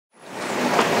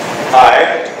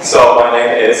So my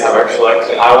name is and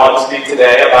I want to speak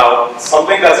today about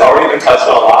something that's already been touched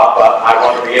on a lot, but I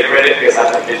want to reiterate it because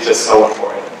I think it's just so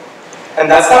important. And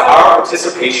that's that our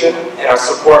participation and our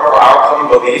support for our common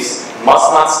beliefs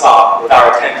must not stop with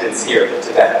our attendance here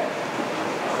today.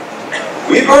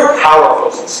 We've heard powerful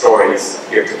stories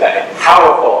here today,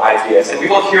 powerful ideas, and we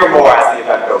will hear more as the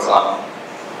event goes on.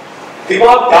 People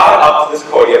have gotten up to this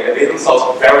podium and made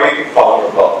themselves very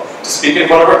vulnerable to speak in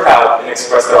front of a crowd and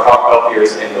express their heartfelt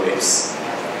fears and beliefs.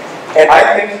 And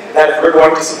I think that if we're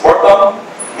going to support them,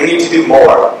 we need to do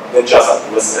more than just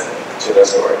listen to their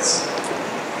stories.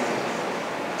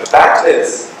 The fact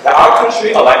is that our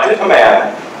country elected a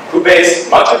man who based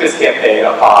much of his campaign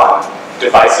upon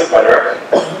divisive rhetoric,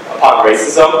 upon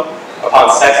racism, upon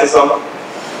sexism,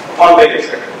 upon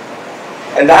bigotry.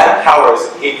 And that empowers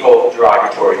hateful,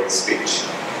 derogatory speech.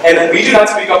 And if we do not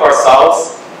speak up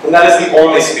ourselves, then that is the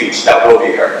only speech that will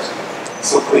be heard.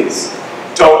 So please,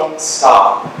 don't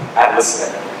stop at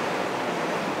listening.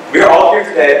 We are all here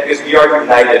today because we are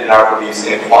united in our beliefs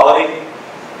in equality,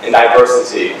 in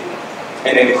diversity,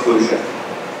 and in inclusion.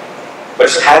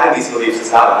 But just having these beliefs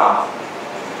is not enough.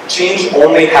 Change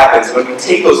only happens when we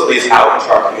take those beliefs out into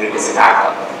our communities and act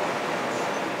on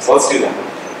them. So let's do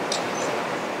that.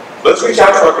 Let's reach out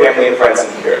to our family and friends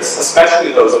and peers,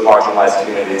 especially those of marginalized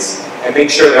communities, and make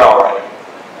sure they're all right.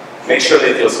 Make sure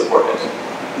they feel supported.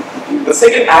 Let's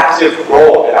take an active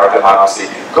role in our democracy.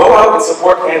 Go out and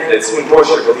support candidates who endorse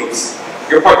your beliefs.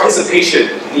 Your participation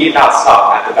need not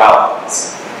stop at the ballot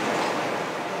box.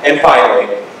 And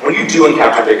finally, when you do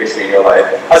encounter bigotry in your life,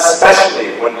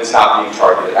 especially when it is not being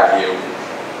targeted at you,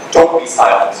 don't be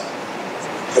silent.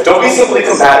 But don't be simply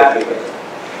combative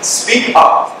either. Speak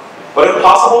up. But if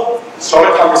possible,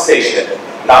 start a conversation,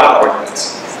 not an argument,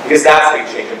 because that's how you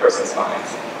change a person's mind.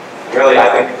 Really,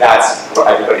 I think that's what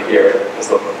everybody here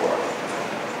is looking for.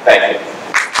 Thank you.